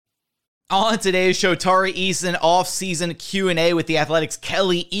On today's show, Tari Eason off-season Q&A with the Athletic's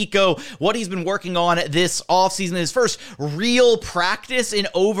Kelly Iko, what he's been working on this offseason, his first real practice in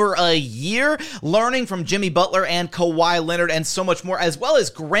over a year, learning from Jimmy Butler and Kawhi Leonard, and so much more, as well as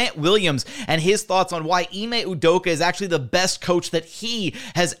Grant Williams and his thoughts on why Ime Udoka is actually the best coach that he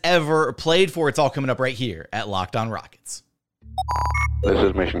has ever played for. It's all coming up right here at Locked On Rockets. This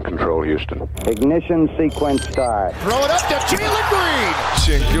is Mission Control, Houston. Ignition sequence start. Throw it up to Jalen Green.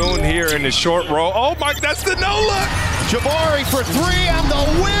 Sengun here in the short row. Oh, my, that's the no-look. Jabari for three and the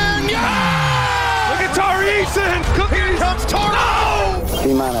win. Yeah! Look at Tari Eason. Here comes Tari. No!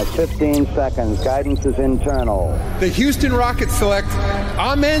 T-minus 15 seconds. Guidance is internal. The Houston Rockets select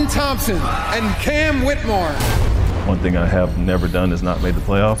Amen Thompson and Cam Whitmore. One thing I have never done is not made the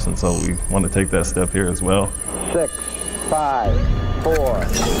playoffs, and so we want to take that step here as well. 6, 5, 4,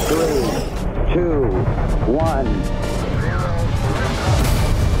 3, 2, 1.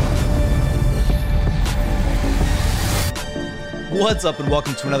 What's up, and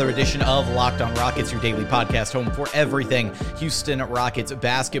welcome to another edition of Locked On Rockets, your daily podcast home for everything Houston Rockets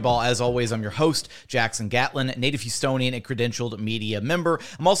basketball. As always, I'm your host, Jackson Gatlin, native Houstonian and credentialed media member.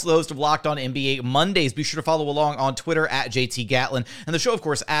 I'm also the host of Locked On NBA Mondays. Be sure to follow along on Twitter at JT Gatlin, and the show, of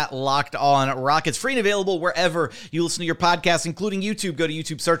course, at Locked On Rockets. Free and available wherever you listen to your podcasts, including YouTube. Go to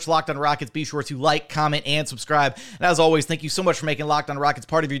YouTube, search Locked On Rockets. Be sure to like, comment, and subscribe. And as always, thank you so much for making Locked On Rockets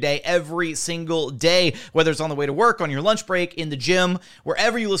part of your day every single day, whether it's on the way to work, on your lunch break, in the gym,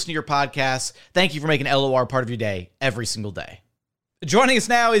 wherever you listen to your podcasts. Thank you for making LOR part of your day every single day. Joining us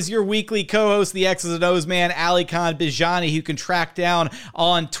now is your weekly co-host, the X's and O's man, Ali Khan Bijani, who can track down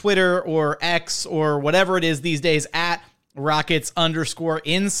on Twitter or X or whatever it is these days at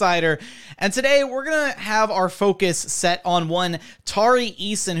Rockets_insider. And today we're going to have our focus set on one Tari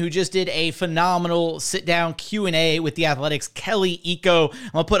Eason, who just did a phenomenal sit-down Q&A with the Athletic's Kelly Iko.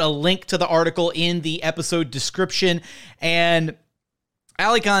 I'll put a link to the article in the episode description. And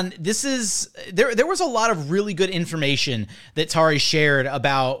Alikhan, there was a lot of really good information that Tari shared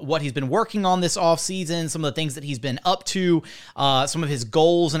about what he's been working on this offseason, some of the things that he's been up to, some of his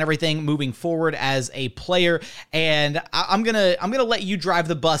goals and everything moving forward as a player. And I'm gonna let you drive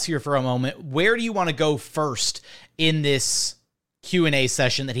the bus here for a moment. Where do you want to go first in this Q&A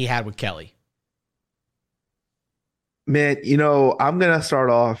session that he had with Kelly? Man, I'm going to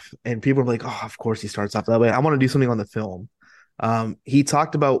start off, and people are like, oh, of course he starts off that way. I want to do something on the film. He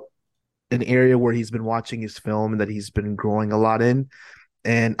talked about an area where he's been watching his film and that he's been growing a lot in.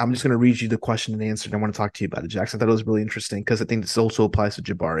 And I'm just going to read you the question and answer, and I want to talk to you about it, Jackson. I thought it was really interesting because I think this also applies to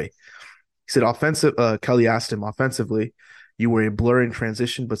Jabari. He said, Kelly asked him, offensively, you were a blur in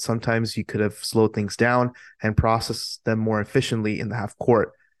transition, but sometimes you could have slowed things down and processed them more efficiently in the half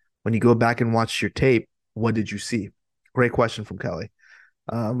court. When you go back and watch your tape, what did you see? Great question from Kelly.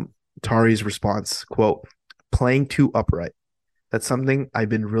 Tari's response, quote, playing too upright. That's something I've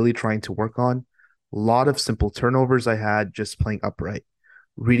been really trying to work on. A lot of simple turnovers I had just playing upright,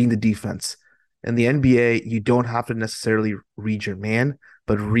 reading the defense. In the NBA, you don't have to necessarily read your man,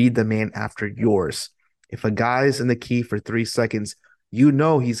 but read the man after yours. If a guy's in the key for 3 seconds, you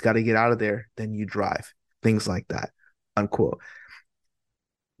know he's got to get out of there, then you drive. Things like that, unquote.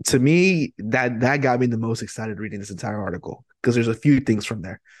 To me, that got me the most excited reading this entire article because there's a few things from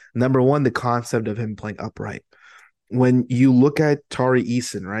there. Number one, the concept of him playing upright. When you look at Tari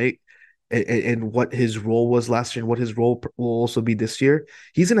Eason, right, and what his role was last year and what his role will also be this year,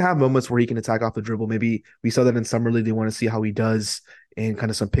 he's going to have moments where he can attack off the dribble. Maybe we saw that in Summer League. They want to see how he does in kind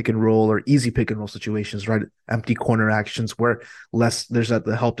of some pick and roll or easy pick and roll situations, right? Empty corner actions where there's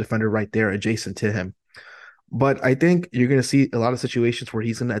the help defender right there adjacent to him. But I think you're going to see a lot of situations where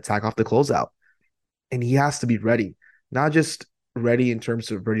he's going to attack off the closeout. And he has to be ready, not just ready in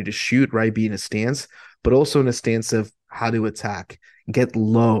terms of ready to shoot, right, be in a stance, but also in a stance of how to attack, get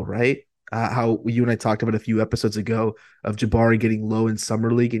low, right? How you and I talked about a few episodes ago of Jabari getting low in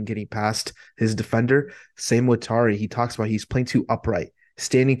Summer League and getting past his defender. Same with Tari. He talks about he's playing too upright,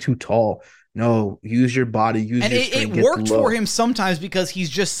 standing too tall. No, use your body, use your strength. It worked for him sometimes because he's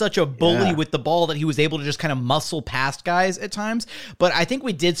just such a bully with the ball that he was able to just kind of muscle past guys at times. But I think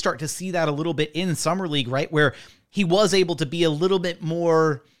we did start to see that a little bit in Summer League, right, where he was able to be a little bit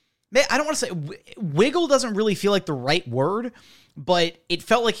more, I don't want to say, wiggle doesn't really feel like the right word, but it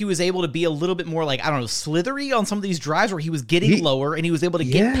felt like he was able to be a little bit more like, I don't know, slithery on some of these drives where he was getting lower and he was able to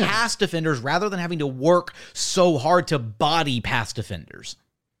get past defenders rather than having to work so hard to body past defenders.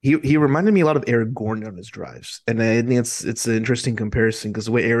 He reminded me a lot of Eric Gordon on his drives. And I think it's an interesting comparison because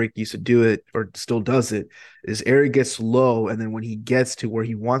the way Eric used to do it, or still does it, is Eric gets low, and then when he gets to where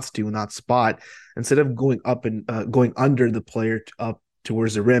he wants to in that spot, instead of going up and going under the player up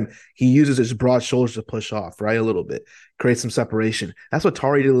towards the rim, he uses his broad shoulders to push off, right? A little bit, create some separation. That's what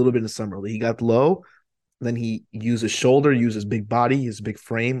Tari did a little bit in the summer league. He got low, then he used his shoulder, used his big body, his big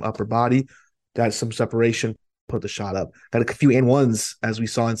frame, upper body, got some separation, put the shot up. Got a few and ones, as we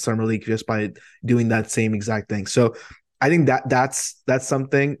saw in summer league, just by doing that same exact thing. So I think that's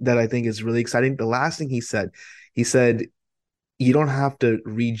something that I think is really exciting. The last thing he said, you don't have to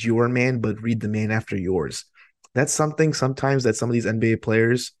read your man, but read the man after yours. That's something sometimes that some of these NBA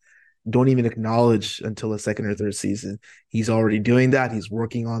players don't even acknowledge until the second or third season. He's already doing that. He's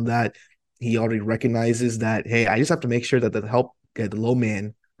working on that. He already recognizes that, hey, I just have to make sure that the low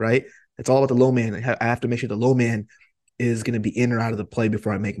man, right? It's all about the low man. I have to make sure the low man is going to be in or out of the play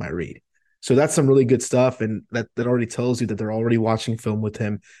before I make my read. So that's some really good stuff, and that already tells you that they're already watching film with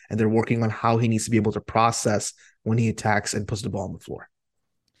him, and they're working on how he needs to be able to process when he attacks and puts the ball on the floor.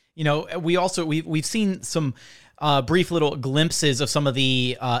 You know, we've seen some brief little glimpses of some of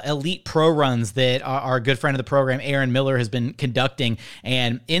the elite pro runs that our good friend of the program, Aaron Miller, has been conducting.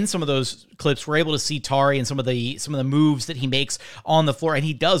 And in some of those clips, we're able to see Tari and some of the moves that he makes on the floor. And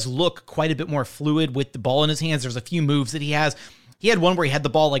he does look quite a bit more fluid with the ball in his hands. There's a few moves that he has. He had one where he had the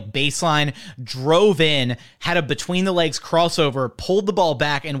ball like baseline, drove in, had a between the legs crossover, pulled the ball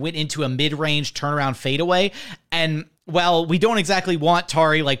back, and went into a mid-range turnaround fadeaway. And while we don't exactly want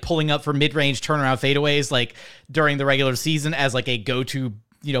Tari like pulling up for mid-range turnaround fadeaways like during the regular season as like a go-to,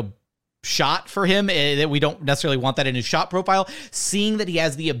 shot for him, that we don't necessarily want that in his shot profile, seeing that he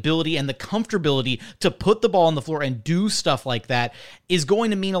has the ability and the comfortability to put the ball on the floor and do stuff like that is going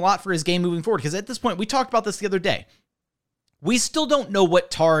to mean a lot for his game moving forward. Because at this point, we talked about this the other day, we still don't know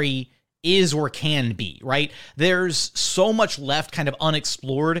what Tari is or can be, right? There's so much left kind of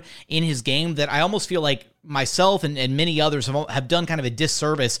unexplored in his game that I almost feel like myself and many others have done kind of a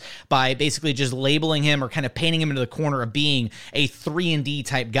disservice by basically just labeling him or kind of painting him into the corner of being a 3-and-D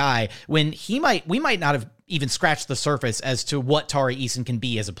type guy when we might not have even scratched the surface as to what Tari Eason can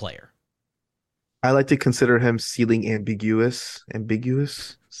be as a player. I like to consider him ceiling ambiguous,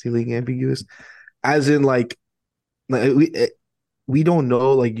 as in like we don't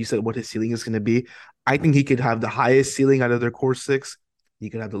know, like you said, what his ceiling is going to be. I think he could have the highest ceiling out of their core six. He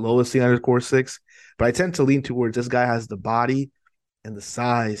could have the lowest ceiling out of their core six. But I tend to lean towards this guy has the body and the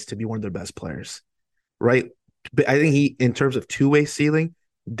size to be one of their best players, right? But I think he, in terms of two-way ceiling,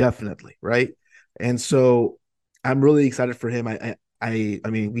 definitely, right? And so I'm really excited for him. I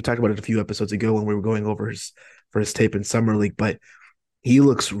mean, we talked about it a few episodes ago when we were going over his tape in Summer League, but he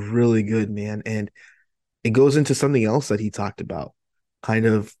looks really good, man. And it goes into something else that he talked about, kind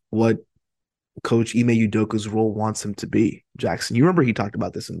of what Coach Ime Udoka's role wants him to be. Jackson, you remember he talked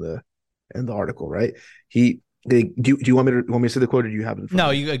about this in the article, right? Do you want me to say the quote, or do you have it in front No,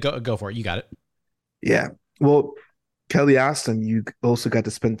 of you? You go for it. You got it. Yeah. Well, Kelly asked him, you also got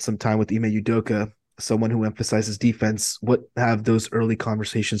to spend some time with Ime Udoka, someone who emphasizes defense. What have those early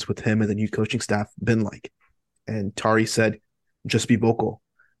conversations with him and the new coaching staff been like? And Tari said, just be vocal,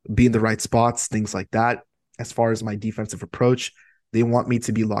 be in the right spots, things like that. As far as my defensive approach, they want me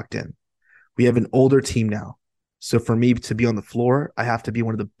to be locked in. We have an older team now. So for me to be on the floor, I have to be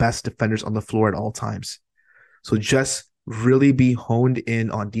one of the best defenders on the floor at all times. So just really be honed in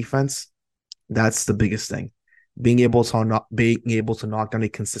on defense. That's the biggest thing. Being able to knock down a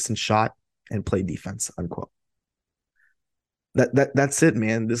consistent shot and play defense, unquote. That's it,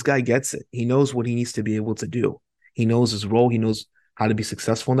 man. This guy gets it. He knows what he needs to be able to do. He knows his role. He knows how to be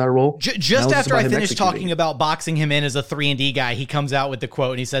successful in that role. Just after I finished talking about boxing him in as a 3-and-D guy, he comes out with the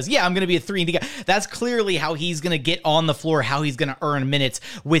quote and he says, yeah, I'm going to be a 3-and-D guy. That's clearly how he's going to get on the floor, how he's going to earn minutes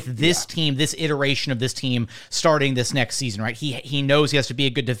with this team, this iteration of this team starting this next season, right? He knows he has to be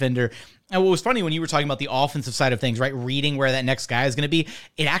a good defender. And what was funny when you were talking about the offensive side of things, right? Reading where that next guy is going to be,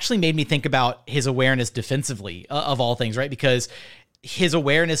 it actually made me think about his awareness defensively of all things, right? Because his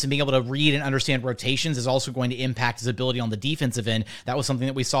awareness and being able to read and understand rotations is also going to impact his ability on the defensive end. That was something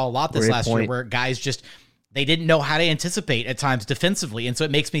that we saw a lot this last year, where guys just, they didn't know how to anticipate at times defensively. And so it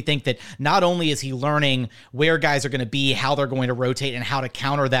makes me think that not only is he learning where guys are going to be, how they're going to rotate, and how to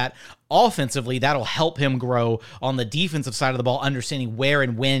counter that offensively, that'll help him grow on the defensive side of the ball, understanding where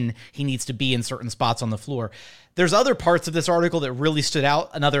and when he needs to be in certain spots on the floor. There's other parts of this article that really stood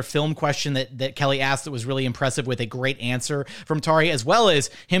out. Another film question that Kelly asked that was really impressive, with a great answer from Tari, as well as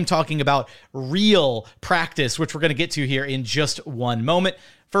him talking about real practice, which we're going to get to here in just one moment.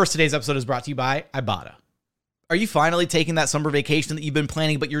 First, today's episode is brought to you by Ibotta. Are you finally taking that summer vacation that you've been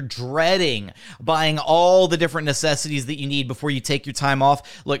planning, but you're dreading buying all the different necessities that you need before you take your time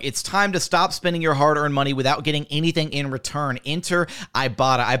off? Look, it's time to stop spending your hard-earned money without getting anything in return. Enter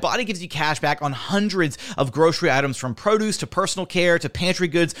Ibotta. Ibotta gives you cash back on hundreds of grocery items, from produce to personal care to pantry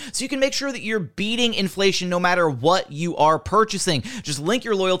goods, so you can make sure that you're beating inflation no matter what you are purchasing. Just link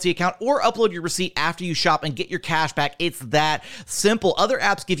your loyalty account or upload your receipt after you shop and get your cash back. It's that simple. Other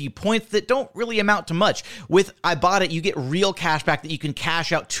apps give you points that don't really amount to much. With Ibotta, you get real cash back that you can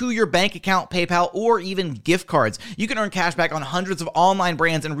cash out to your bank account, PayPal, or even gift cards. You can earn cash back on hundreds of online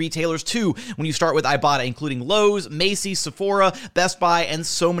brands and retailers too when you start with Ibotta, including Lowe's, Macy's, Sephora, Best Buy, and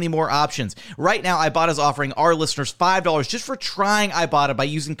so many more options. Right now, Ibotta is offering our listeners $5 just for trying Ibotta by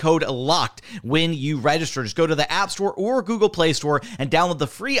using code LOCKED when you register. Just go to the App Store or Google Play Store and download the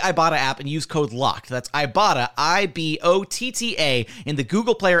free Ibotta app and use code LOCKED. That's Ibotta, IBOTTA, in the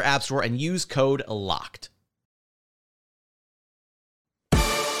Google Play or App Store, and use code LOCKED.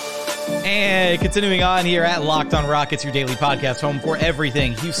 And continuing on here at Locked on Rockets, your daily podcast, home for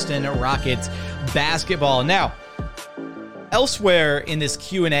everything Houston Rockets basketball. Now, elsewhere in this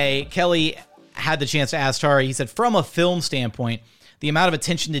Q&A, Kelly had the chance to ask Tari. He said, from a film standpoint, the amount of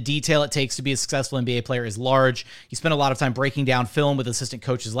attention to detail it takes to be a successful NBA player is large. You spent a lot of time breaking down film with assistant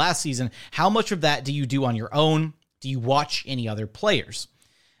coaches last season. How much of that do you do on your own? Do you watch any other players?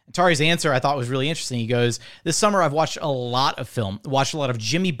 Tari's answer I thought was really interesting. He goes, this summer I've watched a lot of film, watched a lot of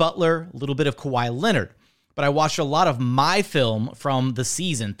Jimmy Butler, a little bit of Kawhi Leonard, but I watched a lot of my film from the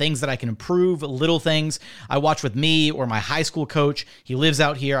season, things that I can improve, little things I watch with me or my high school coach. He lives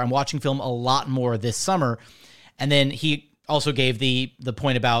out here. I'm watching film a lot more this summer. And then he also gave the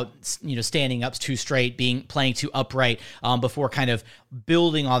point about, standing up too straight, playing too upright, before kind of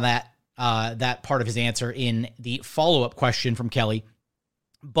building on that part of his answer in the follow-up question from Kelly.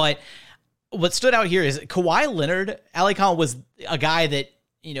 But what stood out here is Kawhi Leonard. Ali Khan was a guy that,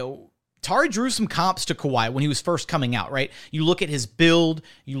 Tari drew some comps to Kawhi when he was first coming out, right? You look at his build,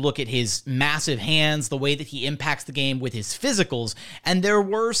 you look at his massive hands, the way that he impacts the game with his physicals, and there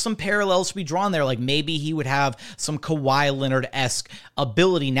were some parallels to be drawn there. Like maybe he would have some Kawhi Leonard-esque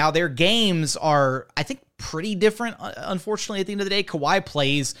ability. Now their games are, I think, pretty different. Unfortunately, at the end of the day, Kawhi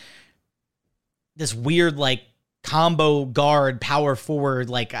plays this weird, combo guard, power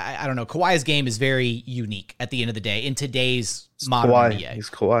forward. I don't know. Kawhi's game is very unique at the end of the day in today's modern NBA. He's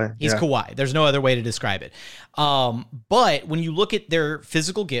Kawhi. He's Kawhi. There's no other way to describe it. But when you look at their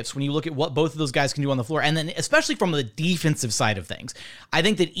physical gifts, when you look at what both of those guys can do on the floor, and then especially from the defensive side of things, I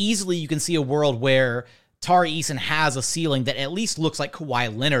think that easily you can see a world where Tari Eason has a ceiling that at least looks like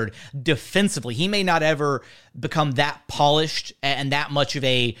Kawhi Leonard defensively. He may not ever become that polished and that much of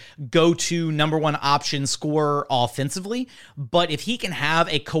a go-to number one option scorer offensively, but if he can have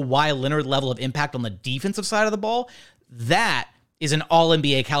a Kawhi Leonard level of impact on the defensive side of the ball, that is an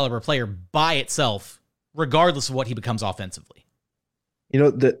all-NBA caliber player by itself, regardless of what he becomes offensively.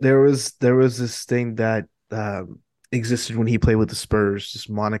 There was this thing that existed when he played with the Spurs, this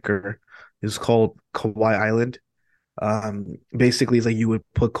moniker. It was called Kawhi Island. Basically, it's like you would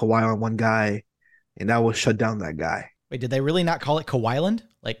put Kawhi on one guy, and that would shut down that guy. Wait, did they really not call it Kawhi Island?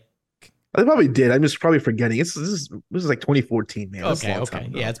 They probably did. I'm just probably forgetting. This is like 2014, man. Okay.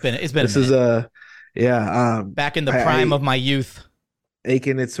 Yeah, it's been. This is back in the prime of my youth.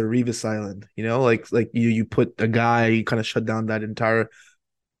 Aiken, it's a Revis Island. You put a guy, you kind of shut down that entire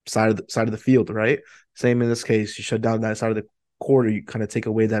side of the field, right? Same in this case. You shut down that side of the court, or you kind of take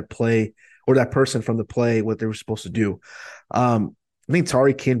away that play or that person from the play, what they were supposed to do. I think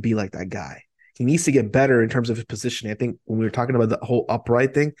Tari can be like that guy. He needs to get better in terms of his positioning. I think when we were talking about the whole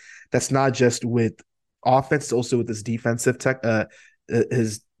upright thing, that's not just with offense, it's also with his defensive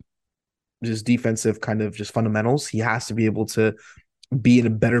his defensive kind of just fundamentals. He has to be able to be in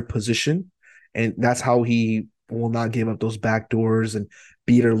a better position, and that's how he will not give up those back doors and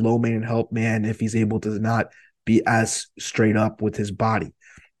be either low man and help man if he's able to not be as straight up with his body.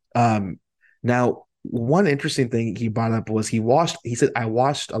 Now, one interesting thing he brought up was he said, I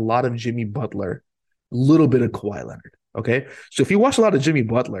watched a lot of Jimmy Butler, a little bit of Kawhi Leonard. Okay. So if you watched a lot of Jimmy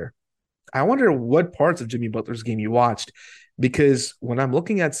Butler, I wonder what parts of Jimmy Butler's game you watched, because when I'm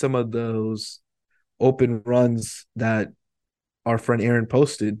looking at some of those open runs that our friend Aaron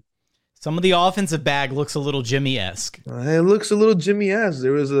posted, some of the offensive bag looks a little Jimmy-esque. It looks a little Jimmy-esque.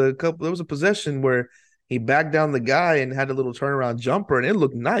 There was a possession where he backed down the guy and had a little turnaround jumper, and it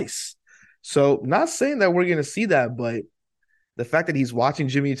looked nice. So not saying that we're going to see that, but the fact that he's watching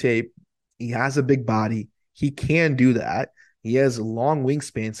Jimmy tape, he has a big body. He can do that. He has a long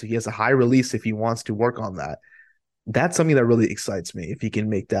wingspan, so he has a high release if he wants to work on that. That's something that really excites me if he can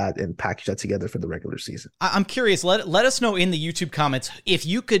make that and package that together for the regular season. I'm curious. Let us know in the YouTube comments if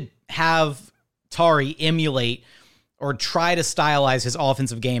you could have Tari emulate or try to stylize his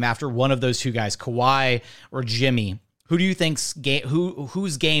offensive game after one of those two guys, Kawhi or Jimmy. Who do you think's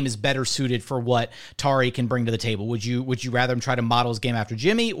whose game is better suited for what Tari can bring to the table? Would you rather him try to model his game after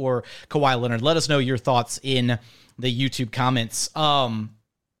Jimmy or Kawhi Leonard? Let us know your thoughts in the YouTube comments.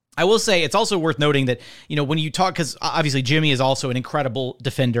 I will say it's also worth noting that, when you talk, because obviously Jimmy is also an incredible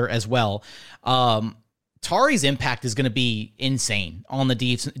defender as well. Tari's impact is going to be insane on the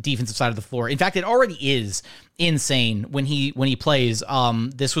defensive side of the floor. In fact, it already is insane when he plays.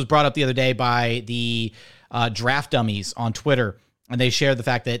 This was brought up the other day by the Draft Dummies on Twitter, and they shared the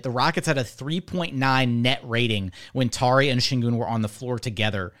fact that the Rockets had a 3.9 net rating when Tari and Şengün were on the floor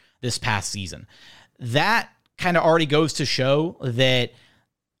together this past season. That kind of already goes to show that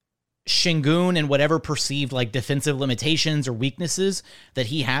Şengün and whatever perceived like defensive limitations or weaknesses that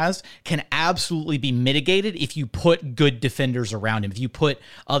he has can absolutely be mitigated if you put good defenders around him, if you put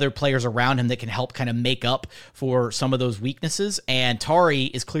other players around him that can help kind of make up for some of those weaknesses. And Tari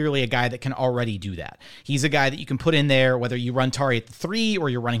is clearly a guy that can already do that. He's a guy that you can put in there, whether you run Tari at the 3 or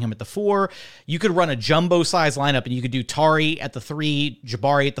you're running him at the 4. You could run a jumbo size lineup and you could do Tari at the 3,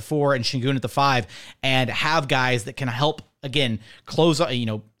 Jabari at the 4, and Şengün at the 5, and have guys that can help, again, close,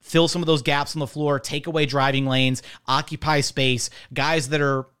 fill some of those gaps on the floor, take away driving lanes, occupy space, guys that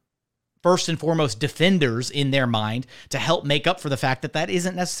are first and foremost defenders in their mind to help make up for the fact that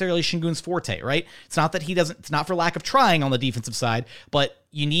isn't necessarily Şengün's forte, right? It's not that it's not for lack of trying on the defensive side, but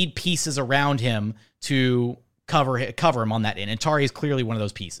you need pieces around him to cover him on that end. And Tari is clearly one of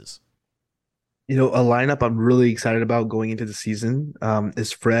those pieces. A lineup I'm really excited about going into the season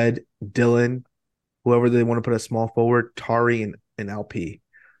is Fred, Dylan, whoever they want to put a small forward, Tari, and LP.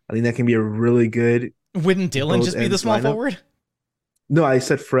 I think that can be a really good. Wouldn't Dylan just be the small forward? No, I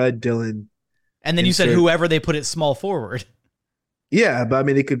said Fred, Dylan. And then you said whoever they put at small forward. Yeah, but I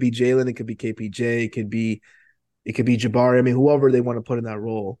mean, it could be Jalen, it could be KPJ, it could be Jabari. I mean, whoever they want to put in that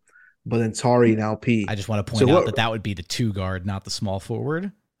role. But then Tari and LP. I just want to point out that would be the 2 guard, not the small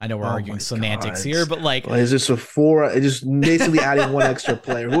forward. I know we're arguing semantics here, but it's just a 4. It's just basically adding one extra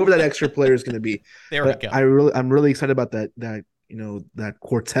player, whoever that extra player is going to be. There we go. I'm really excited about that that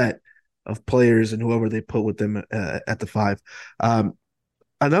quartet of players and whoever they put with them at the 5.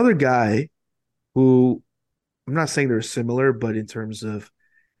 Another guy who I'm not saying they're similar, but in terms of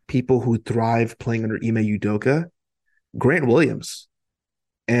people who thrive playing under Ime Udoka, Grant Williams.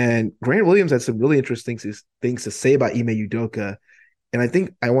 And Grant Williams had some really interesting things to say about Ime Udoka. And I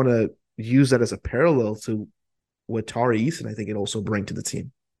think I want to use that as a parallel to what Tari Eason, I think, it also bring to the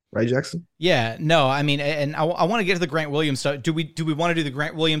team. Right, Jackson? Yeah, no, I mean, and I want to get to the Grant Williams stuff. Do we want to do the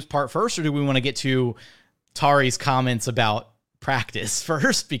Grant Williams part first, or do we want to get to Tari's comments about practice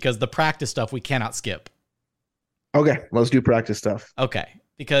first? Because the practice stuff we cannot skip. Okay, let's do practice stuff. Okay,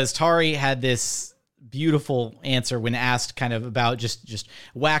 because Tari had this beautiful answer when asked kind of about just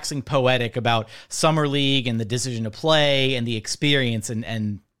waxing poetic about Summer League and the decision to play and the experience,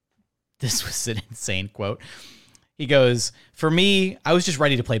 and this was an insane quote. He goes, "For me, I was just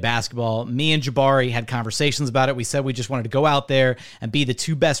ready to play basketball. Me and Jabari had conversations about it. We said we just wanted to go out there and be the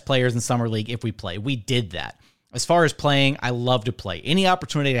 2 best players in Summer League if we play. We did that. As far as playing, I love to play. Any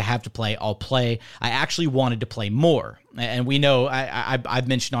opportunity I have to play, I'll play. I actually wanted to play more." And we know, I've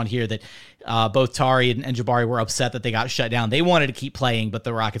mentioned on here that both Tari and Jabari were upset that they got shut down. They wanted to keep playing, but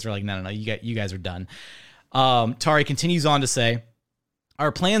the Rockets were like, no, you guys are done. Tari continues on to say,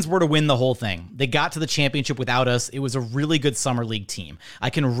 "Our plans were to win the whole thing. They got to the championship without us. It was a really good Summer League team.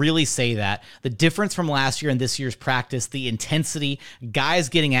 I can really say that. The difference from last year and this year's practice, the intensity, guys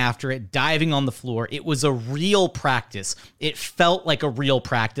getting after it, diving on the floor, it was a real practice. It felt like a real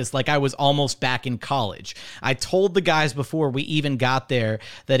practice, like I was almost back in college. I told the guys before we even got there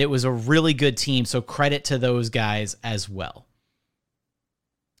that it was a really good team, so credit to those guys as well."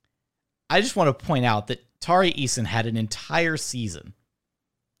 I just want to point out that Tari Eason had an entire season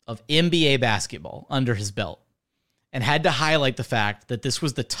of NBA basketball under his belt and had to highlight the fact that this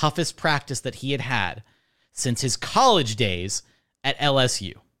was the toughest practice that he had since his college days at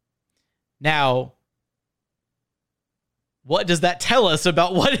LSU. Now, what does that tell us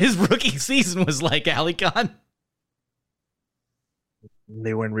about what his rookie season was like, Ali Khan?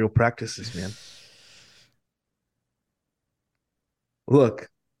 They were in real practices, man. Look,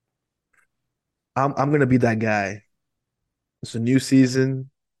 I'm going to be that guy. It's a new season.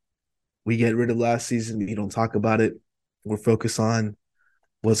 We get rid of last season. We don't talk about it. We're focused on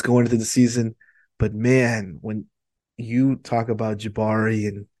what's going into the season. But, man, when you talk about Jabari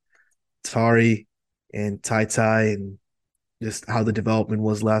and Tari, and Ty and just how the development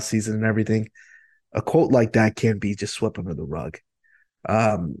was last season and everything. A quote like that can't be just swept under the rug.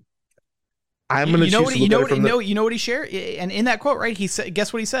 I'm going to choose to look at it from you know what he shared, and in that quote, right? He said,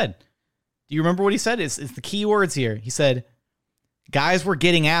 guess what he said? Do you remember what he said? It's the key words here. He said, "Guys were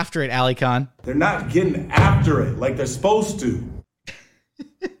getting after it, Ali Khan." They're not getting after it like they're supposed to.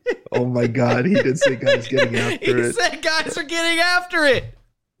 Oh my God, he did say guys getting after it. He said guys are getting after it.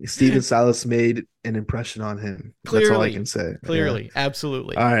 Steven Silas made an impression on him. Clearly, that's all I can say. Clearly, yeah.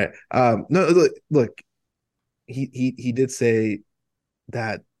 Absolutely. All right. No, look. He did say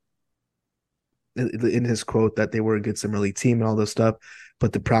that in his quote that they were a good summer league team and all this stuff,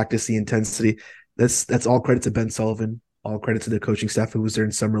 but the practice, the intensity, that's all credit to Ben Sullivan, all credit to the coaching staff who was there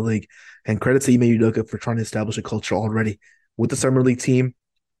in summer league, and credit to Ime Udoka for trying to establish a culture already with the summer league team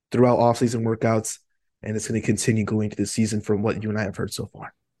throughout offseason workouts, and it's going to continue going into the season from what you and I have heard so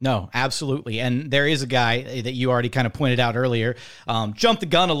far. No, absolutely. And there is a guy that you already kind of pointed out earlier. Jumped the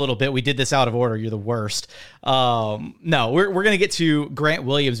gun a little bit. We did this out of order. You're the worst. No, we're going to get to Grant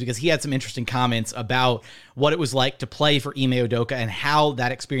Williams because he had some interesting comments about what it was like to play for Ime Udoka and how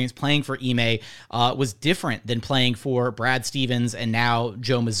that experience playing for Ime was different than playing for Brad Stevens and now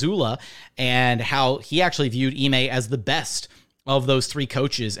Joe Mazzulla, and how he actually viewed Ime as the best of those three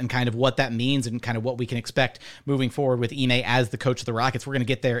coaches and kind of what that means and kind of what we can expect moving forward with Ime as the coach of the Rockets. We're going to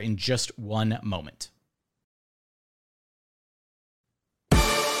get there in just one moment.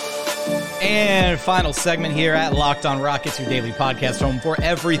 And final segment here at Locked On Rockets, your daily podcast home for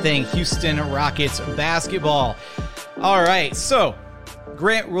everything Houston Rockets basketball. All right, so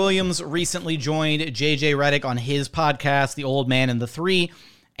Grant Williams recently joined JJ Redick on his podcast, The Old Man and the Three,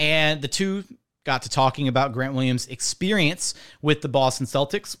 and the two got to talking about Grant Williams' experience with the Boston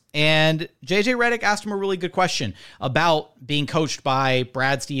Celtics. And JJ Redick asked him a really good question about being coached by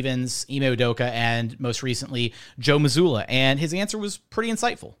Brad Stevens, Ime Udoka, and most recently, Joe Mazzulla. And his answer was pretty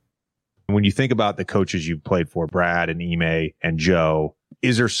insightful. When you think about the coaches you've played for, Brad and Ime and Joe,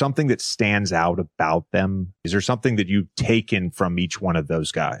 is there something that stands out about them? Is there something that you've taken from each one of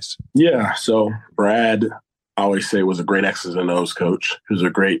those guys? Yeah. So Brad, I always say, was a great X's and O's coach. He was a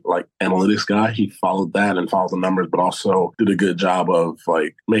great analytics guy. He followed that and followed the numbers, but also did a good job of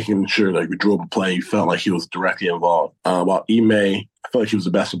making sure that you drew up a play, you felt like he was directly involved. While Ime, I feel like he was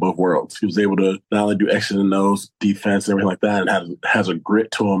the best of both worlds. He was able to not only do X's and O's, defense, and everything like that, and has a grit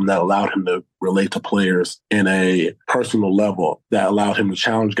to him that allowed him to relate to players in a personal level, that allowed him to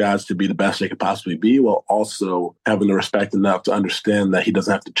challenge guys to be the best they could possibly be, while also having the respect enough to understand that he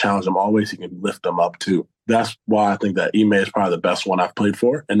doesn't have to challenge them always. He can lift them up too. That's why I think that Ime is probably the best one I've played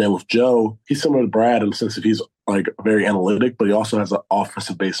for. And then with Joe, he's similar to Brad in the sense that he's very analytic, but he also has an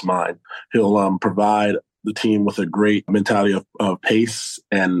offensive-based mind. He'll provide the team with a great mentality of pace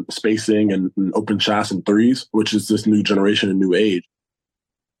and spacing and open shots and threes, which is this new generation and new age.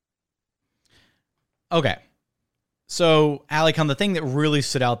 Okay. So, Alicon, the thing that really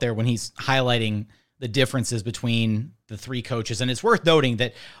stood out there when he's highlighting the differences between the three coaches, and it's worth noting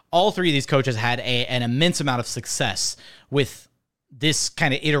that all three of these coaches had an immense amount of success with this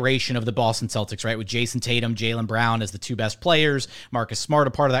kind of iteration of the Boston Celtics, right? With Jason Tatum, Jaylen Brown as the two best players, Marcus Smart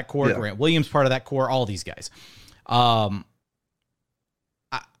a part of that core, yeah. Grant Williams part of that core, all these guys. The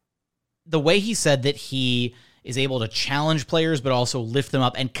way he said that he is able to challenge players, but also lift them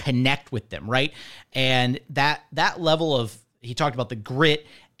up and connect with them, right? And that level of, he talked about the grit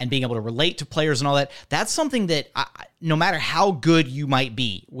and being able to relate to players and all that, that's something that no matter how good you might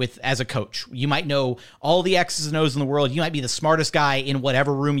be with as a coach, you might know all the X's and O's in the world, you might be the smartest guy in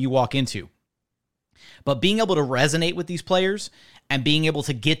whatever room you walk into. But being able to resonate with these players and being able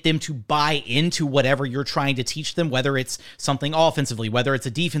to get them to buy into whatever you're trying to teach them, whether it's something offensively, whether it's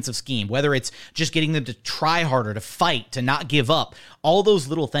a defensive scheme, whether it's just getting them to try harder, to fight, to not give up, all those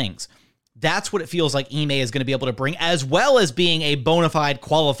little things. That's what it feels like Ime is going to be able to bring, as well as being a bona fide,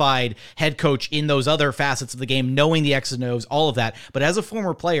 qualified head coach in those other facets of the game, knowing the X's and O's, all of that. But as a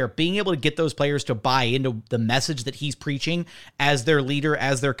former player, being able to get those players to buy into the message that he's preaching as their leader,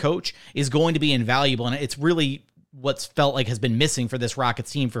 as their coach, is going to be invaluable. And it's really what's felt like has been missing for this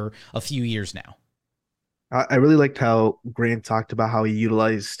Rockets team for a few years now. I really liked how Grant talked about how he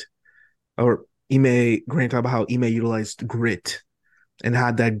utilized, Grant talked about how Ime utilized grit and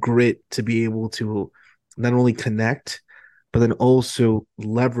had that grit to be able to not only connect, but then also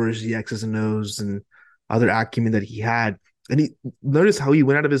leverage the X's and O's and other acumen that he had. And he noticed how he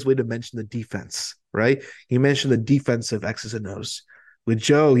went out of his way to mention the defense, right? He mentioned the defensive X's and O's. With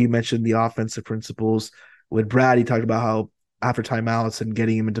Joe, he mentioned the offensive principles. With Brad, he talked about how after timeouts and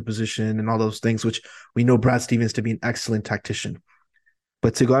getting him into position and all those things, which we know Brad Stevens to be an excellent tactician.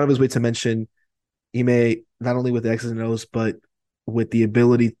 But to go out of his way to mention Ime, not only with the X's and O's, but with the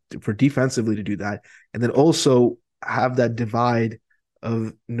ability for defensively to do that. And then also have that divide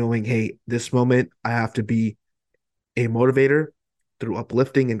of knowing, hey, this moment I have to be a motivator through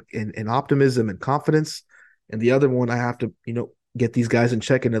uplifting and optimism and confidence. And the other one, I have to, get these guys in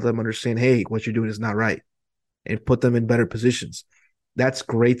check and let them understand, hey, what you're doing is not right, and put them in better positions. That's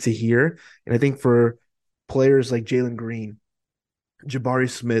great to hear. And I think for players like Jalen Green, Jabari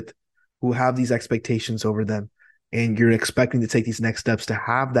Smith, who have these expectations over them, and you're expecting to take these next steps, to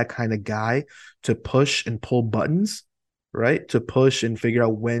have that kind of guy to push and pull buttons, right? To push and figure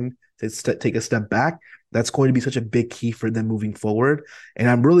out when to take a step back. That's going to be such a big key for them moving forward. And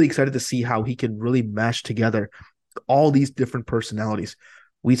I'm really excited to see how he can really mash together all these different personalities.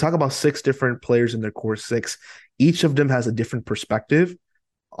 We talk about 6 different players in their core 6. Each of them has a different perspective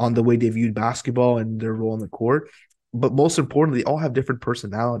on the way they viewed basketball and their role on the court. But most importantly, they all have different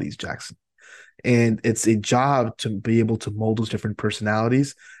personalities, Jackson. And it's a job to be able to mold those different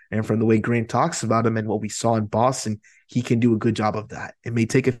personalities. And from the way Grant talks about him and what we saw in Boston, he can do a good job of that. It may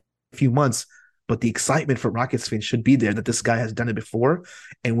take a few months, but the excitement for Rockets fans should be there that this guy has done it before.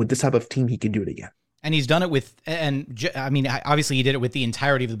 And with this type of team, he can do it again. And he's done it with, obviously he did it with the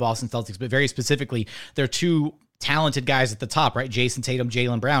entirety of the Boston Celtics, but very specifically, there are 2 talented guys at the top, right? Jason Tatum,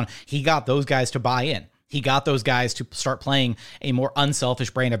 Jaylen Brown. He got those guys to buy in. He got those guys to start playing a more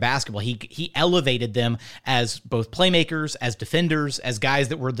unselfish brand of basketball. He elevated them as both playmakers, as defenders, as guys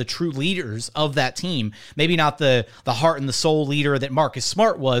that were the true leaders of that team. Maybe not the heart and the soul leader that Marcus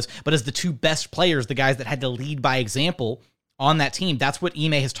Smart was, but as the 2 best players, the guys that had to lead by example on that team. That's what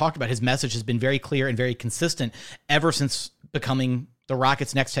Ime has talked about. His message has been very clear and very consistent ever since becoming the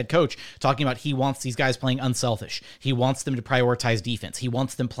Rockets' next head coach, talking about he wants these guys playing unselfish. He wants them to prioritize defense. He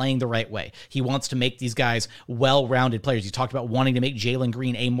wants them playing the right way. He wants to make these guys well-rounded players. He talked about wanting to make Jalen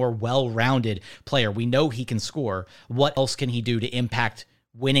Green a more well-rounded player. We know he can score. What else can he do to impact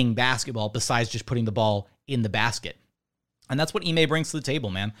winning basketball besides just putting the ball in the basket? And that's what Ime brings to the table,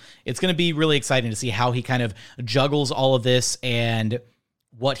 man. It's going to be really exciting to see how he kind of juggles all of this and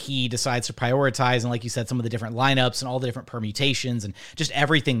what he decides to prioritize. And like you said, some of the different lineups and all the different permutations and just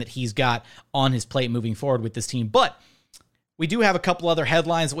everything that he's got on his plate moving forward with this team. But we do have a couple other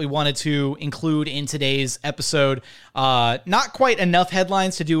headlines that we wanted to include in today's episode. Not quite enough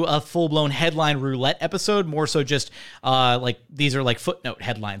headlines to do a full-blown headline roulette episode, more so just these are like footnote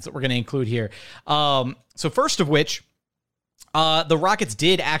headlines that we're going to include here. So first of which, the Rockets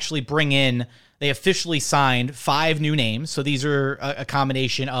did actually bring in, they officially signed 5 new names. So these are a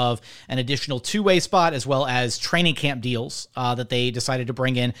combination of an additional 2-way spot as well as training camp deals that they decided to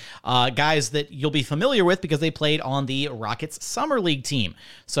bring in guys that you'll be familiar with because they played on the Rockets Summer League team.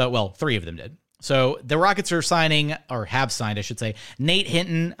 So, well, 3 of them did. So the Rockets are signing, or have signed, I should say, Nate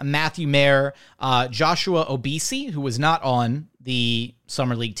Hinton, Matthew Mayer, Joshua Obese, who was not on the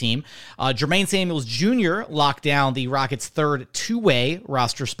Summer League team. Jermaine Samuels Jr. locked down the Rockets' 3rd 2-way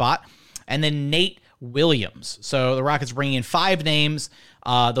roster spot. And then Nate Williams. So the Rockets bringing in 5 names.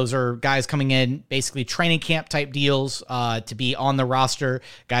 Those are guys coming in, basically training camp type deals to be on the roster,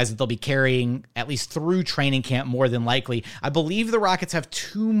 guys that they'll be carrying at least through training camp more than likely. I believe the Rockets have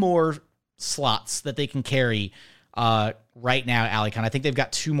 2 more slots that they can carry right now, Alicon. I think they've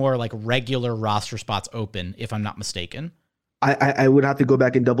got 2 more like regular roster spots open, if I'm not mistaken. I would have to go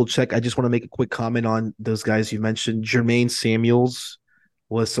back and double check. I just want to make a quick comment on those guys you mentioned. Jermaine Samuels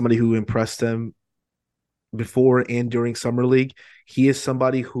was somebody who impressed them before and during Summer League. He is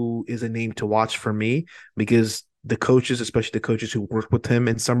somebody who is a name to watch for me because the coaches, especially the coaches who worked with him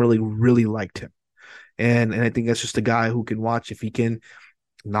in Summer League, really liked him. And I think that's just a guy who can watch if he can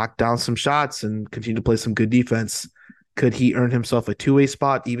knock down some shots and continue to play some good defense. Could he earn himself a 2-way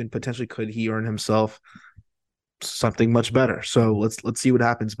spot? Even potentially could he earn himself something much better? So let's see what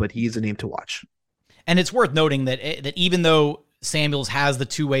happens, but he is a name to watch. And it's worth noting that even though Samuels has the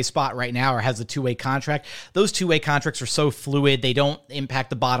 2-way spot right now or has the 2-way contract, those 2-way contracts are so fluid. They don't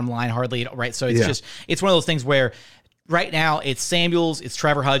impact the bottom line hardly, right? So it's it's one of those things where right now it's Samuels, it's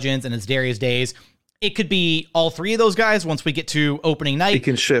Trevor Hudgens, and it's Darius Days. It could be all 3 of those guys once we get to opening night. It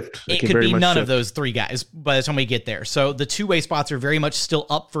can shift. It could be none of those 3 guys by the time we get there. So the 2-way spots are very much still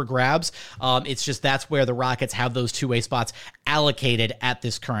up for grabs. It's just that's where the Rockets have those 2-way spots allocated at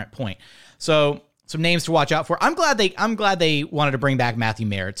this current point. So some names to watch out for. I'm glad they wanted to bring back Matthew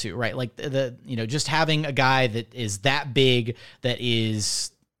Mayer too, right? Like just having a guy that is that big, that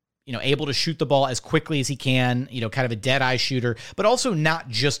is able to shoot the ball as quickly as he can, kind of a dead eye shooter, but also not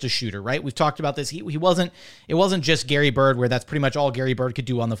just a shooter, right? We've talked about this. It wasn't just Gary Bird, where that's pretty much all Gary Bird could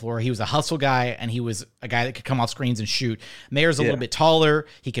do on the floor. He was a hustle guy, and he was a guy that could come off screens and shoot. Mayer's a little bit taller.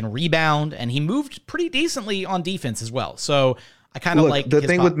 He can rebound, and he moved pretty decently on defense as well. So I kind of like the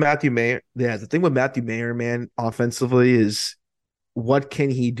thing with Matthew Mayer. Yeah, the thing with Matthew Mayer, man, offensively is what can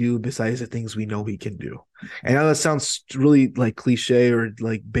he do besides the things we know he can do? And I know that sounds really like cliche or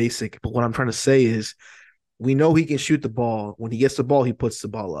like basic, but what I'm trying to say is we know he can shoot the ball. When he gets the ball, he puts the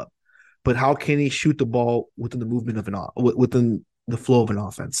ball up. But how can he shoot the ball within the movement of within the flow of an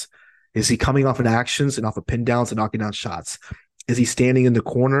offense? Is he coming off of actions and off of pin downs and knocking down shots? Is he standing in the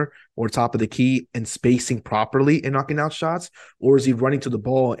corner or top of the key and spacing properly and knocking out shots? Or is he running to the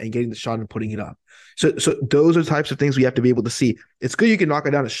ball and getting the shot and putting it up? So those are the types of things we have to be able to see. It's good you can knock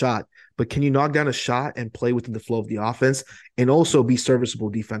down a shot, but can you knock down a shot and play within the flow of the offense and also be serviceable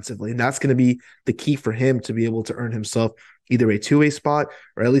defensively? And that's going to be the key for him to be able to earn himself either a two-way spot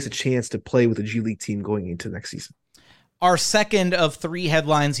or at least a chance to play with a G League team going into next season. Our second of three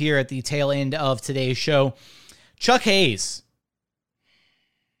headlines here at the tail end of today's show. Chuck Hayes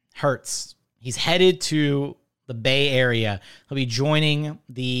hurts. He's headed to the Bay Area. He'll be joining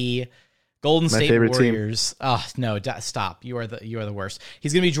the Golden State Warriors. Team. Oh, no, stop. You are the worst.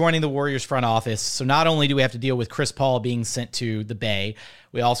 He's going to be joining the Warriors front office. So not only do we have to deal with Chris Paul being sent to the Bay,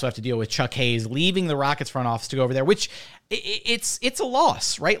 we also have to deal with Chuck Hayes leaving the Rockets front office to go over there, which it's a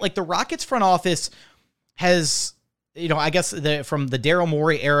loss, right? Like the Rockets front office has, I guess from the Daryl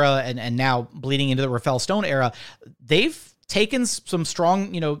Morey era and now bleeding into the Rafael Stone era, they've taken some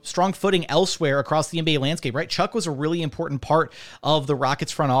strong footing elsewhere across the NBA landscape, right? Chuck was a really important part of the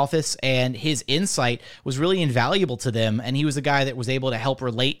Rockets front office, and his insight was really invaluable to them. And he was a guy that was able to help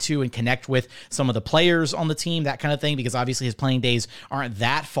relate to and connect with some of the players on the team, that kind of thing, because obviously his playing days aren't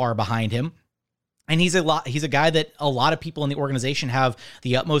that far behind him. And he's a guy that a lot of people in the organization have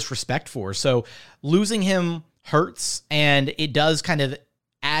the utmost respect for. So losing him hurts, and it does kind of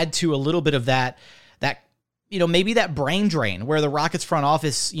add to a little bit of that maybe that brain drain where the Rockets front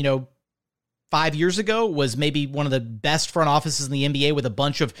office, 5 years ago was maybe one of the best front offices in the NBA with a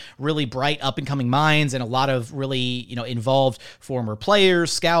bunch of really bright up and coming minds and a lot of really, involved former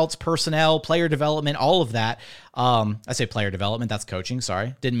players, scouts, personnel, player development, all of that. I say player development, that's coaching.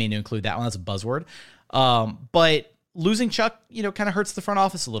 Sorry. Didn't mean to include that one. That's a buzzword. But losing Chuck, kind of hurts the front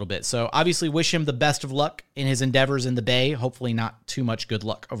office a little bit. So obviously wish him the best of luck in his endeavors in the Bay. Hopefully not too much good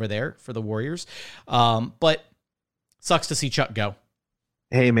luck over there for the Warriors. But sucks to see Chuck go.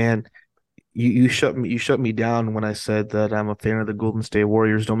 Hey man, you shut me down when I said that I'm a fan of the Golden State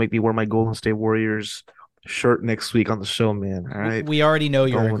Warriors. Don't make me wear my Golden State Warriors shirt next week on the show, man. All right. We already know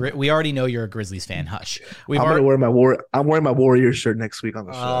you're a Grizzlies fan. Hush. I'm wearing my Warriors shirt next week on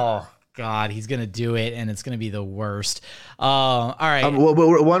the show. Oh God, he's gonna do it, and it's gonna be the worst. All right.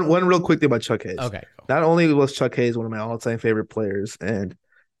 One real quick thing about Chuck Hayes. Okay. Cool. Not only was Chuck Hayes one of my all-time favorite players, and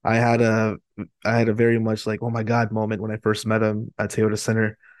I had a very much like, oh my God moment when I first met him at Toyota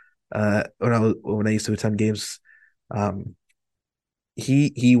Center. When I used to attend games,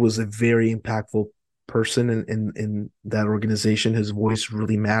 he was a very impactful person in that organization. His voice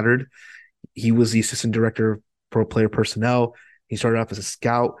really mattered. He was the assistant director of pro player personnel. He started off as a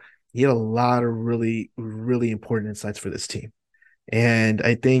scout. He had a lot of really, really important insights for this team. And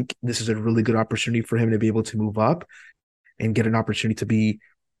I think this is a really good opportunity for him to be able to move up and get an opportunity to be,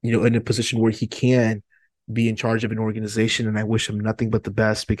 in a position where he can be in charge of an organization. And I wish him nothing but the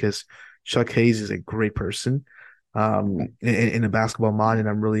best, because Chuck Hayes is a great person in a basketball mind. And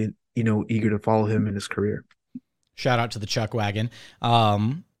I'm really, eager to follow him in his career. Shout out to the Chuck wagon.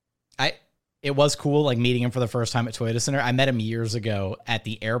 It was cool, like meeting him for the first time at Toyota Center. I met him years ago at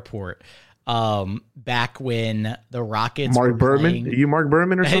the airport, back when the Rockets Mark Berman? Playing... Are you Mark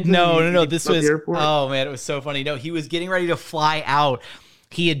Berman or something? No. This was, oh man, it was so funny. No, he was getting ready to fly out.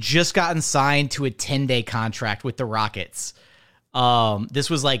 He had just gotten signed to a 10-day contract with the Rockets.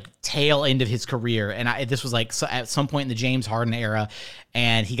 This was like tail end of his career. And this was like at some point in the James Harden era,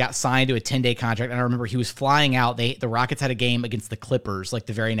 and he got signed to a 10-day contract. And I remember he was flying out. The Rockets had a game against the Clippers like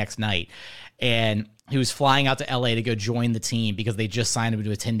the very next night. And he was flying out to LA to go join the team because they just signed him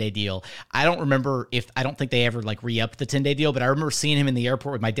to a 10-day deal. I don't think they ever like re-upped the 10-day deal, but I remember seeing him in the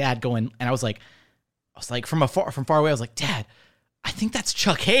airport with my dad going, and I was like from far away, I was like, Dad, I think that's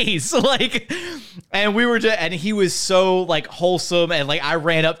Chuck Hayes. And he was so like wholesome, and like I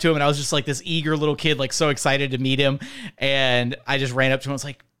ran up to him and I was just like this eager little kid, like so excited to meet him. And I just ran up to him. I was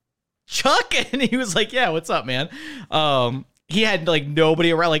like, Chuck? And he was like, yeah, what's up, man? he had like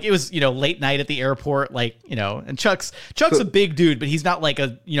nobody around. Like it was, late night at the airport, and Chuck's a big dude, but he's not like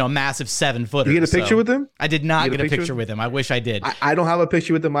a, massive 7-footer. You get a picture with him? I did not get a picture with him. I wish I did. I don't have a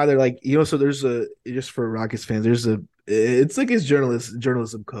picture with him either. Like, so there's just for Rockets fans, it's like his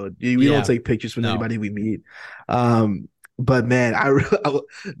journalism code. We don't take pictures with anybody we meet. But man, I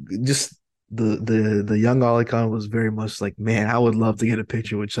just the young Ollie Khan was very much like, man, I would love to get a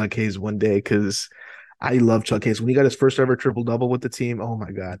picture with Chuck Hayes one day, because I love Chuck Hayes. When he got his first ever triple-double with the team, oh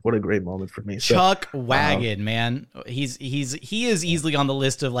my God, what a great moment for me. Chuck Wagon, man. He is easily on the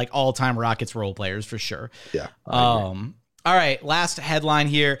list of like all-time Rockets role players for sure. Yeah. All right, last headline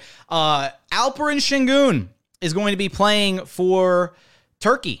here. Alperen Şengün is going to be playing for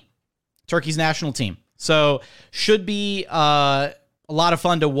Turkey's national team. So should be a lot of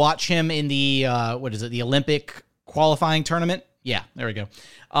fun to watch him in the the Olympic qualifying tournament. Yeah, there we go.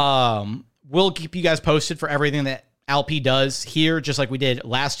 We'll keep you guys posted for everything that Alp does here, just like we did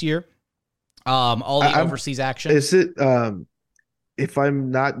last year. All the overseas action. Is it, if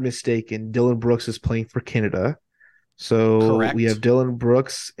I'm not mistaken, Dylan Brooks is playing for Canada. So correct. We have Dylan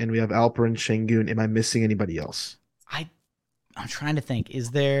Brooks and we have Alperen Şengün. Am I missing anybody else? I'm trying to think.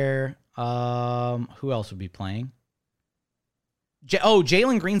 Is there who else would be playing?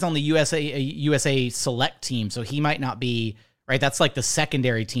 Jalen Green's on the USA select team, so he might not be. Right, that's like the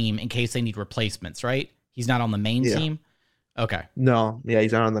secondary team in case they need replacements, right? He's not on the main team? Okay. No,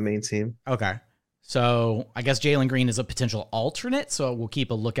 he's not on the main team. Okay. So I guess Jalen Green is a potential alternate, so we'll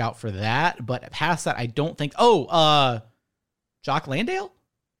keep a lookout for that. But past that, I don't think... Jock Landale?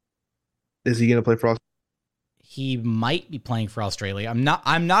 Is he going to play for Australia? He might be playing for Australia. I'm not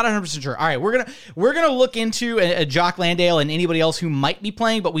 100% sure. All right, we're gonna look into a Jock Landale and anybody else who might be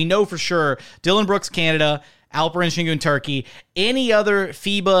playing, but we know for sure Dylan Brooks, Canada, Alperen Şengün, Turkey. Any other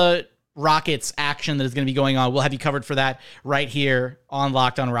FIBA Rockets action that is going to be going on, we'll have you covered for that right here on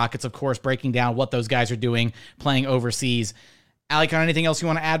Locked On Rockets, of course, breaking down what those guys are doing, playing overseas. Alicon, anything else you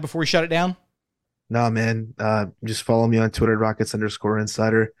want to add before we shut it down? No, man. Just follow me on Twitter,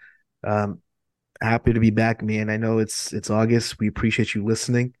 Rockets_insider. Happy to be back, man. I know it's August. We appreciate you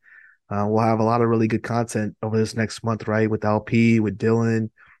listening. We'll have a lot of really good content over this next month, right? With LP, with Dylan,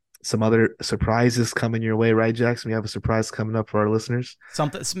 some other surprises coming your way, right, Jackson? We have a surprise coming up for our listeners.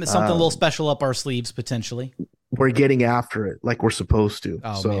 Something a little special up our sleeves, potentially. We're getting after it like we're supposed to.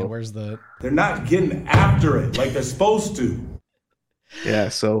 Oh, man, where's the... They're not getting after it like they're supposed to. Yeah,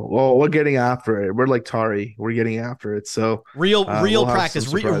 so we're getting after it. We're like Tari. We're getting after it. So real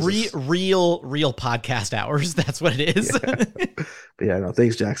practice, real podcast hours. That's what it is. Yeah. But yeah, no,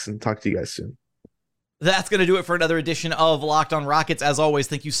 thanks, Jackson. Talk to you guys soon. That's going to do it for another edition of Locked On Rockets. As always,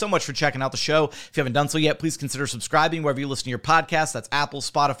 thank you so much for checking out the show. If you haven't done so yet, please consider subscribing wherever you listen to your podcasts. That's Apple,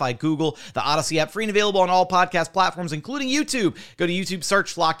 Spotify, Google, the Odyssey app, free and available on all podcast platforms, including YouTube. Go to YouTube,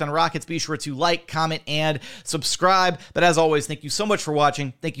 search Locked On Rockets. Be sure to like, comment, and subscribe. But as always, thank you so much for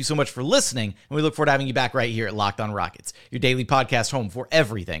watching. Thank you so much for listening. And we look forward to having you back right here at Locked On Rockets, your daily podcast home for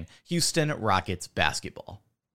everything Houston Rockets basketball.